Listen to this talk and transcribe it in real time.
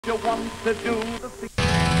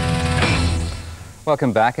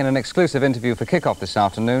Welcome back. In an exclusive interview for Kickoff this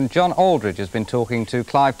afternoon, John Aldridge has been talking to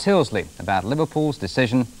Clive Tilsley about Liverpool's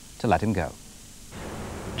decision to let him go.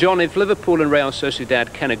 John, if Liverpool and Real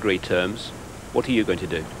Sociedad can agree terms, what are you going to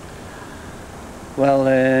do? Well,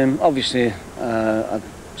 obviously, I'd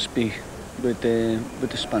speak with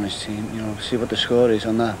the Spanish team, you know, see what the score is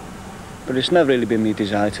on that. But it's never really been my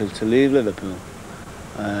desire to leave Liverpool.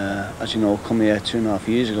 As you know, come here 2.5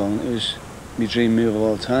 years ago, and it was my dream move of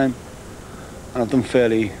all time. And I've done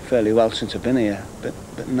fairly well since I've been here. But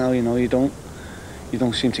now, you know, you don't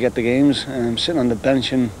seem to get the games. Sitting on the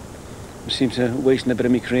bench and seem to wasting a bit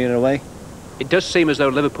of my career away. It does seem as though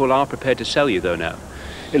Liverpool are prepared to sell you, though, now.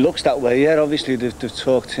 It looks that way, yeah. Obviously, they've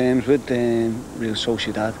talked terms with Real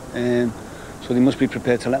Sociedad, so they must be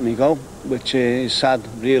prepared to let me go, which is sad,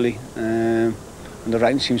 really. And the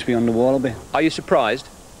writing seems to be on the wall a bit. Are you surprised?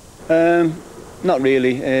 Not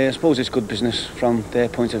really. I suppose it's good business from their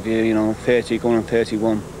point of view. You know, 30 going on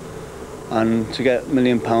 31, and to get £1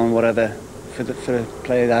 million, whatever, for a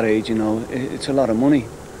player that age, you know, it's a lot of money.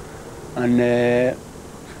 And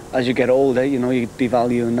as you get older, you know, you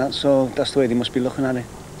devalue and that. So that's the way they must be looking at it.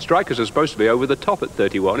 Strikers are supposed to be over the top at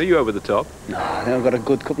 31. Are you over the top? No, I've got a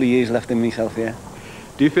good couple of years left in myself, yeah.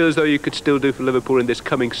 Do you feel as though you could still do for Liverpool in this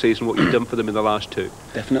coming season what you've done for them in the last two?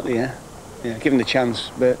 Definitely, yeah. Yeah, given the chance,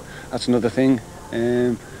 but that's another thing.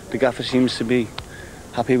 The gaffer seems to be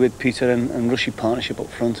happy with Peter and Rushy partnership up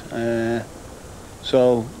front.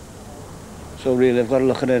 So really, I've got to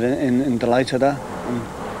look at it in the light of that, and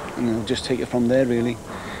you know, just take it from there, really.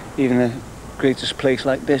 Even the greatest place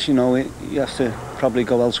like this, you know, you have to probably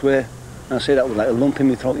go elsewhere. And I say that with like a lump in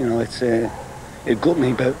my throat, you know, it gut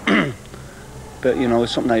me, but but you know,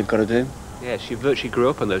 it's something that you've got to do. Yes, you virtually grew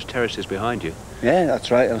up on those terraces behind you. Yeah, that's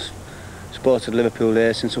right. I was supported Liverpool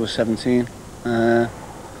there since I was 17. I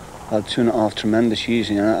had 2.5 tremendous years.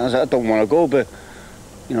 You know, I don't want to go, but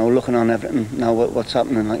you know, looking on everything now, what's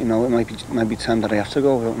happening, like, you know, it might be time that I have to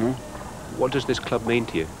go. I don't know. What does this club mean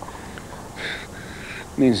to you?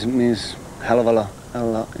 means a hell of a lot.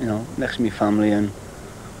 You know, next to me family and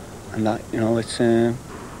that. You know, it's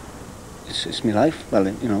my life. Well,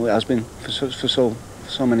 you know, it has been for so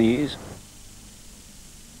many years.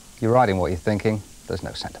 You're right in what you're thinking. There's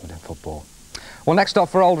no sentiment in football. Well, next stop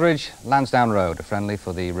for Aldridge, Lansdowne Road, a friendly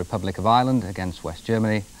for the Republic of Ireland against West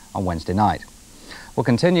Germany on Wednesday night. We're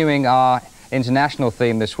continuing our international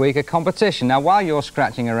theme this week, a competition. Now, while you're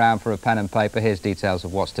scratching around for a pen and paper, here's details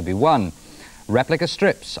of what's to be won. Replica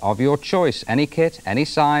strips of your choice, any kit, any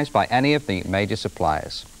size, by any of the major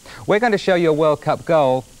suppliers. We're going to show you a World Cup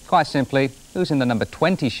goal. Quite simply, who's in the number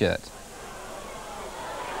 20 shirt?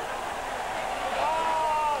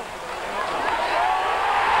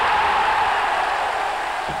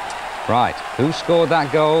 Right, who scored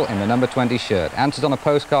that goal in the number 20 shirt? Answers on a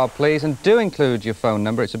postcard, please, and do include your phone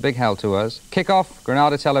number. It's a big help to us. Kickoff,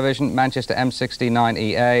 Granada Television, Manchester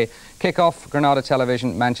M69EA. Kickoff, Granada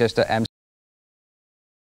Television, Manchester M69EA.